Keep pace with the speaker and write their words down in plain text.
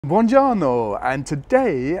Buongiorno, and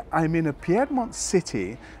today I'm in a Piedmont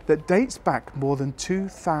city that dates back more than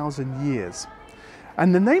 2,000 years.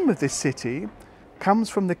 And the name of this city comes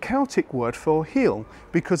from the Celtic word for hill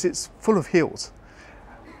because it's full of hills.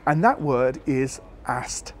 And that word is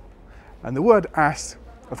Ast. And the word Ast,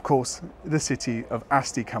 of course, the city of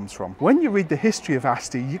Asti comes from. When you read the history of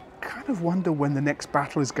Asti, you kind of wonder when the next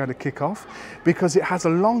battle is going to kick off, because it has a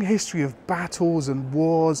long history of battles and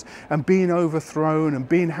wars and being overthrown and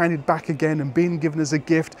being handed back again and being given as a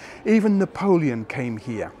gift. Even Napoleon came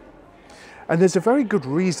here. And there's a very good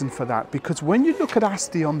reason for that, because when you look at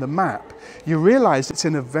Asti on the map, you realize it's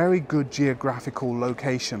in a very good geographical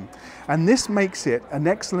location. And this makes it an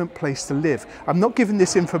excellent place to live. I'm not giving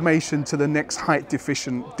this information to the next height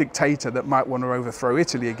deficient dictator that might want to overthrow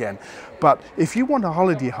Italy again. But if you want a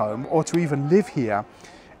holiday home or to even live here,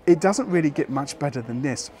 it doesn't really get much better than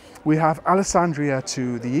this. We have Alessandria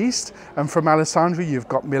to the east, and from Alessandria you've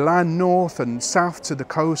got Milan north and south to the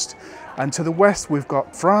coast, and to the west we've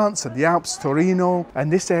got France and the Alps, Torino,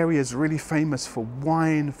 and this area is really famous for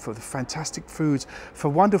wine, for the fantastic foods, for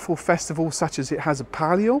wonderful festivals such as it has a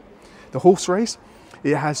palio, the horse race.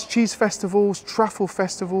 It has cheese festivals, truffle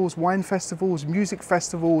festivals, wine festivals, music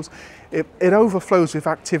festivals. It overflows with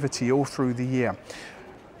activity all through the year.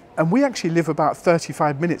 And we actually live about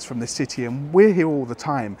 35 minutes from the city, and we're here all the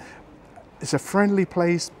time. It's a friendly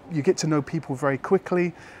place. You get to know people very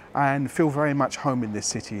quickly and feel very much home in this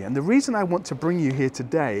city. And the reason I want to bring you here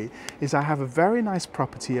today is I have a very nice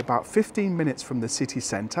property about 15 minutes from the city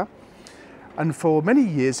centre. And for many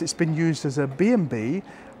years, it's been used as a B&B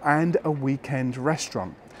and a weekend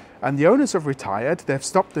restaurant. And the owners have retired, they've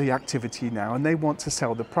stopped the activity now, and they want to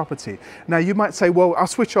sell the property. Now you might say, well, I'll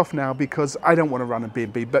switch off now because I don't want to run a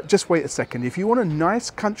B&B, but just wait a second. If you want a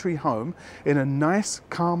nice country home in a nice,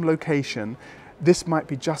 calm location, this might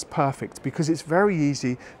be just perfect because it's very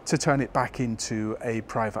easy to turn it back into a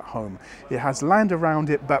private home. It has land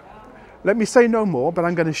around it, but let me say no more, but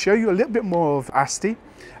I'm going to show you a little bit more of Asti,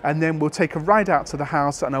 and then we'll take a ride out to the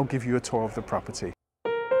house and I'll give you a tour of the property.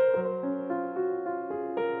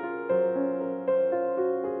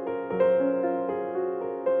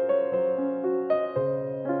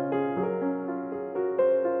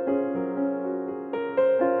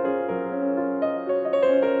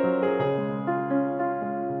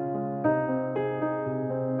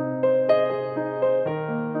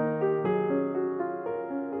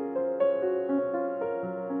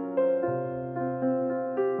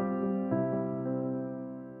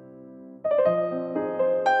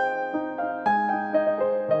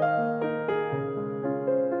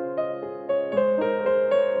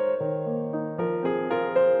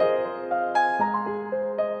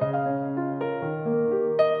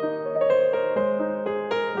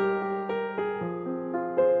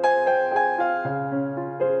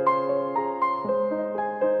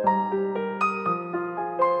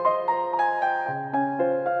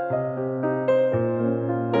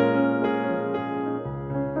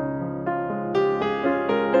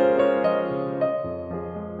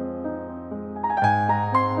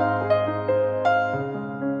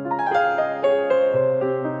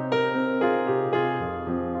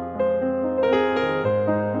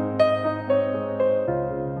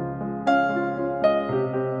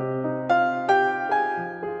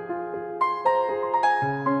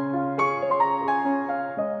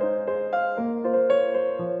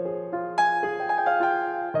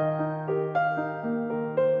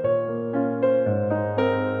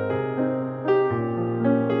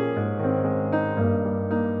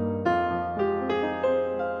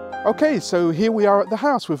 Okay, so here we are at the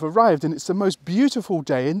house. We've arrived and it's the most beautiful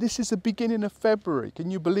day, and this is the beginning of February. Can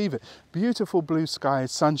you believe it? Beautiful blue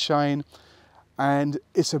skies, sunshine, and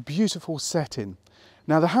it's a beautiful setting.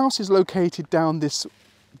 Now the house is located down this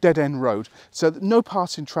dead-end road, so that no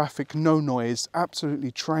passing traffic, no noise,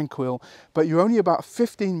 absolutely tranquil, but you're only about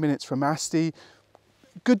 15 minutes from Asti.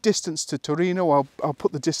 Good distance to Torino. I'll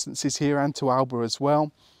put the distances here, and to Alba as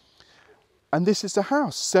well. And this is the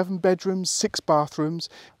house, 7 bedrooms, 6 bathrooms.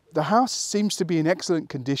 The house seems to be in excellent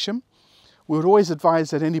condition. We would always advise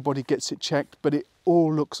that anybody gets it checked, but it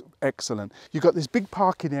all looks excellent. You've got this big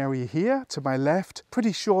parking area here to my left.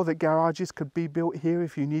 Pretty sure that garages could be built here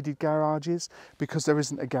if you needed garages, because there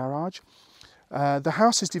isn't a garage. The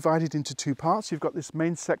house is divided into 2 parts. You've got this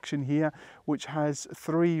main section here, which has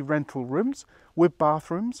 3 rental rooms with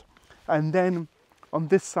bathrooms. And then on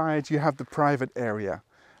this side, you have the private area.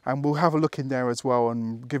 And we'll have a look in there as well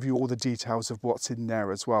and give you all the details of what's in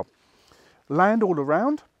there as well. Land all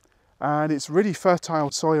around, and it's really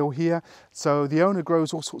fertile soil here. So the owner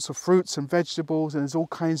grows all sorts of fruits and vegetables, and there's all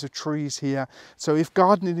kinds of trees here. So if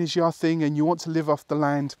gardening is your thing and you want to live off the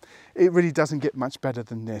land, it really doesn't get much better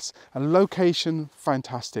than this. And location,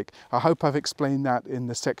 fantastic. I hope I've explained that in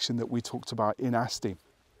the section that we talked about in Asti.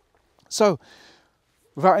 So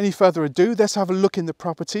without any further ado, let's have a look in the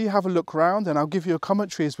property, have a look around, and I'll give you a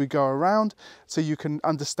commentary as we go around so you can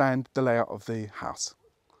understand the layout of the house.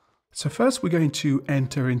 So first we're going to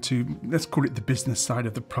enter into, let's call it the business side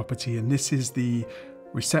of the property, and this is the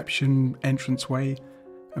reception entranceway.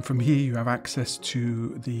 And from here you have access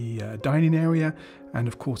to the dining area, and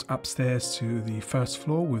of course upstairs to the first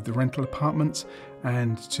floor with the rental apartments,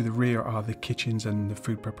 and to the rear are the kitchens and the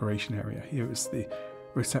food preparation area. Here is the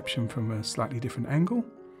reception from a slightly different angle.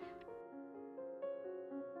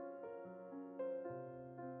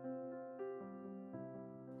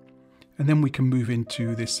 And then we can move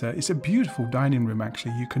into this, it's a beautiful dining room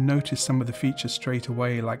actually. You can notice some of the features straight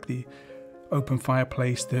away, like the open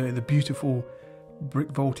fireplace, the beautiful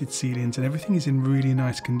brick vaulted ceilings, and everything is in really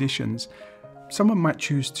nice conditions. Someone might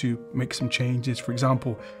choose to make some changes. For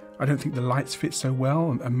example, I don't think the lights fit so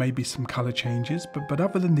well, and maybe some color changes, but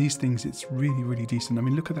other than these things, it's really, really decent. I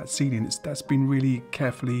mean, look at that ceiling, that's been really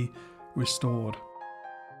carefully restored.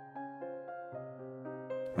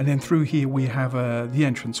 And then through here we have the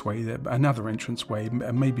entranceway, another entranceway,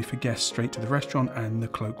 maybe for guests straight to the restaurant and the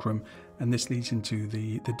cloakroom, and this leads into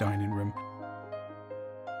the dining room.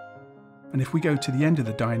 And if we go to the end of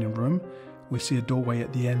the dining room, we see a doorway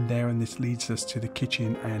at the end there, and this leads us to the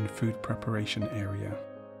kitchen and food preparation area.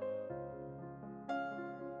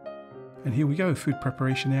 And here we go, food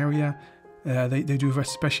preparation area. They do a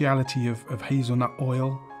speciality of hazelnut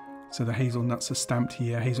oil. So the hazelnuts are stamped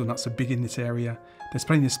here. Hazelnuts are big in this area. There's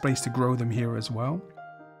plenty of space to grow them here as well.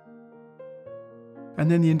 And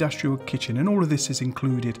then the industrial kitchen, and all of this is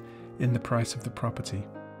included in the price of the property.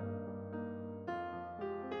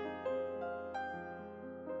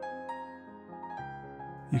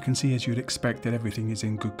 You can see, as you'd expect, that everything is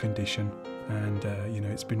in good condition, and you know,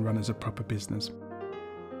 it's been run as a proper business.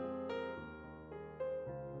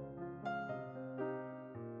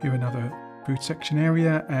 Here another food section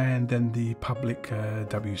area, and then the public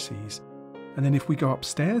WCs. And then if we go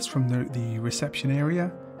upstairs from the reception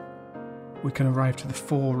area, we can arrive to the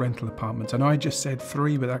 4 rental apartments. I know I just said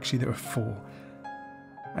 3, but actually there are 4.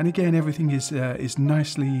 And again, everything is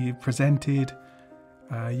nicely presented.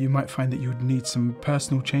 You might find that you would need some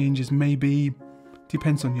personal changes, maybe,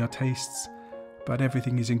 depends on your tastes, but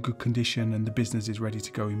everything is in good condition and the business is ready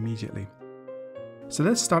to go immediately. So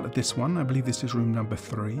let's start at this one. I believe this is room number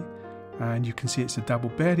 3, and you can see it's a double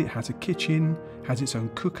bed. It has a kitchen, has its own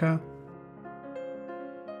cooker,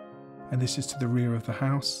 and this is to the rear of the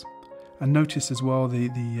house. And notice as well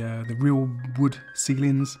the real wood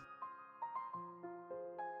ceilings.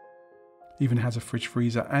 Even has a fridge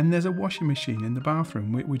freezer, and there's a washing machine in the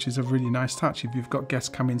bathroom, which is a really nice touch. If you've got guests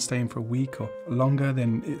coming staying for a week or longer,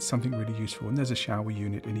 then it's something really useful. And there's a shower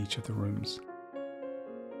unit in each of the rooms.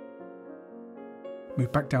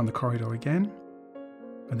 Move back down the corridor again,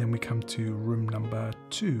 and then we come to room number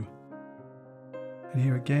 2. And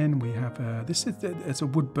here again we have it's a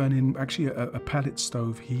wood burning, actually a pellet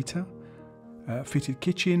stove heater, fitted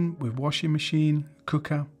kitchen with washing machine,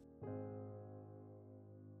 cooker.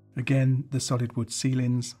 Again, the solid wood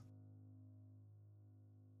ceilings.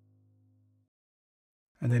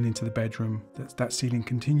 And then into the bedroom. That ceiling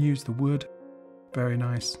continues, the wood, very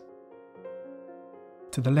nice.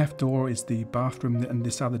 To the left door is the bathroom, and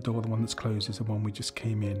this other door, the one that's closed, is the one we just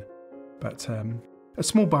came in. But a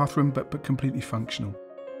small bathroom, but completely functional.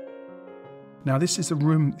 Now this is a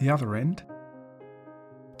room the other end,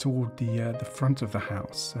 toward the front of the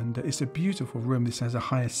house, and it's a beautiful room. This has a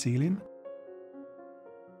higher ceiling.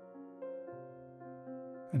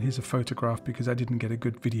 And here's a photograph because I didn't get a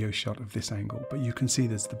good video shot of this angle, but you can see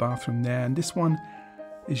there's the bathroom there, and this one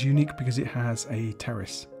is unique because it has a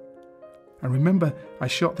terrace. And remember, I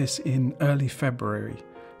shot this in early February,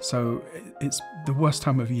 so it's the worst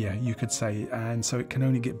time of year, you could say, and so it can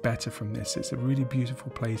only get better from this. It's a really beautiful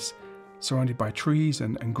place, surrounded by trees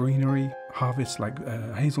and greenery, harvests like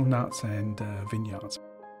hazelnuts and vineyards.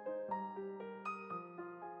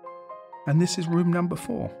 And this is room number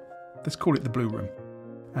 4. Let's call it the blue room.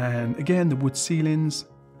 And again, the wood ceilings,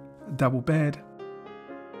 double bed,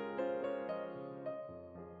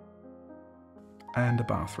 and a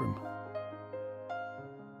bathroom.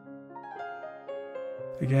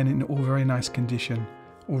 Again, in all very nice condition,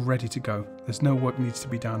 all ready to go. There's no work needs to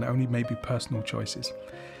be done, only maybe personal choices.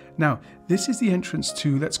 Now, this is the entrance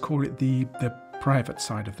to, let's call it the private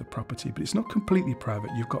side of the property, but it's not completely private.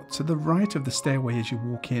 You've got to the right of the stairway as you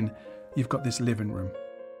walk in, you've got this living room.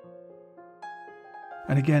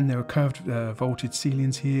 And again, there are curved vaulted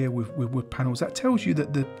ceilings here with wood panels. That tells you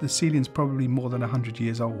that the ceiling's probably more than 100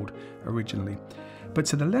 years old originally. But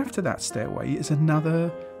to the left of that stairway is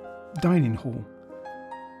another dining hall.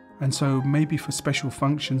 And so maybe for special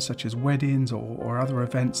functions such as weddings or other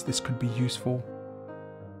events, this could be useful.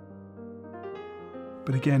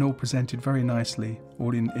 But again, all presented very nicely,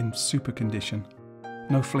 all in super condition.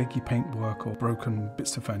 No flaky paintwork or broken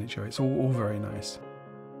bits of furniture. It's all very nice.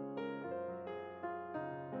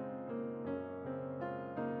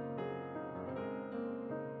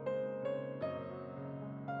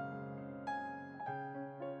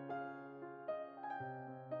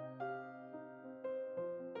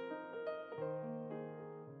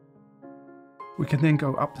 We can then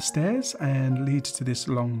go up the stairs and leads to this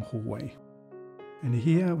long hallway. And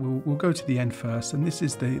here we'll go to the end first, and this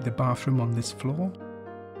is the bathroom on this floor.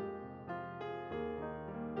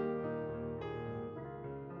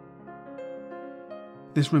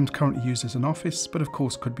 This room's currently used as an office, but of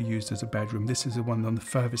course could be used as a bedroom. This is the one on the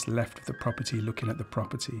furthest left of the property, looking at the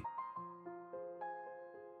property.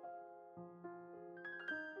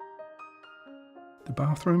 The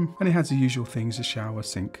bathroom, and it has the usual things: a shower,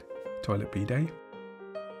 sink, toilet, bidet.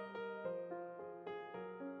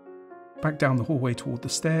 Back down the hallway toward the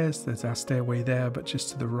stairs, there's our stairway there, but just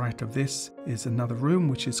to the right of this is another room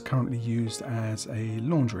which is currently used as a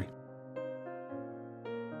laundry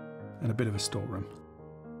and a bit of a storeroom.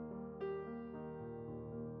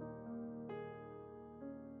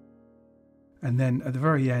 And then at the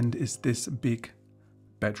very end is this big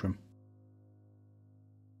bedroom.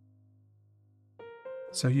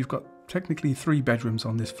 So you've got technically 3 bedrooms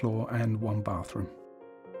on this floor and 1 bathroom.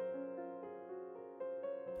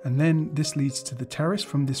 And then this leads to the terrace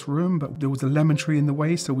from this room, but there was a lemon tree in the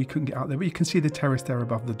way, so we couldn't get out there. But you can see the terrace there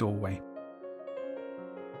above the doorway.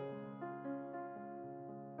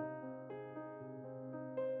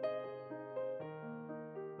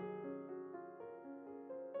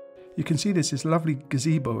 You can see there's this lovely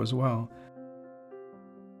gazebo as well.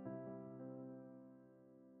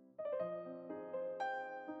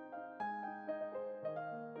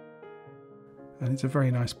 And it's a very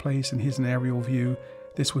nice place, and here's an aerial view.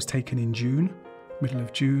 This was taken in June, middle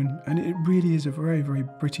of June, and it really is a very, very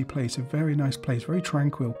pretty place, a very nice place, very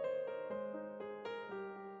tranquil.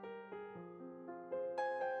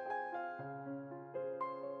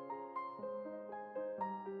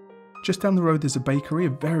 Just down the road there's a bakery, a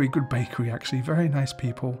very good bakery actually, very nice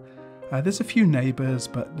people. There's a few neighbours,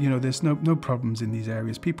 but you know, there's no problems in these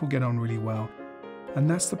areas. People get on really well, and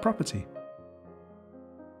that's the property.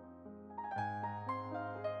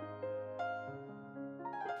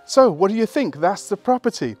 So what do you think? That's the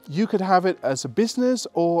property. You could have it as a business,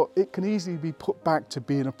 or it can easily be put back to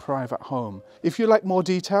being a private home. If you'd like more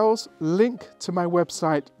details, link to my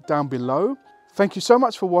website down below. Thank you so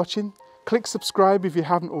much for watching. Click subscribe if you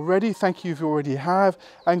haven't already. Thank you if you already have,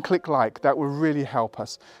 and click like. That will really help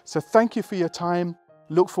us. So thank you for your time.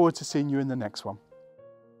 Look forward to seeing you in the next one.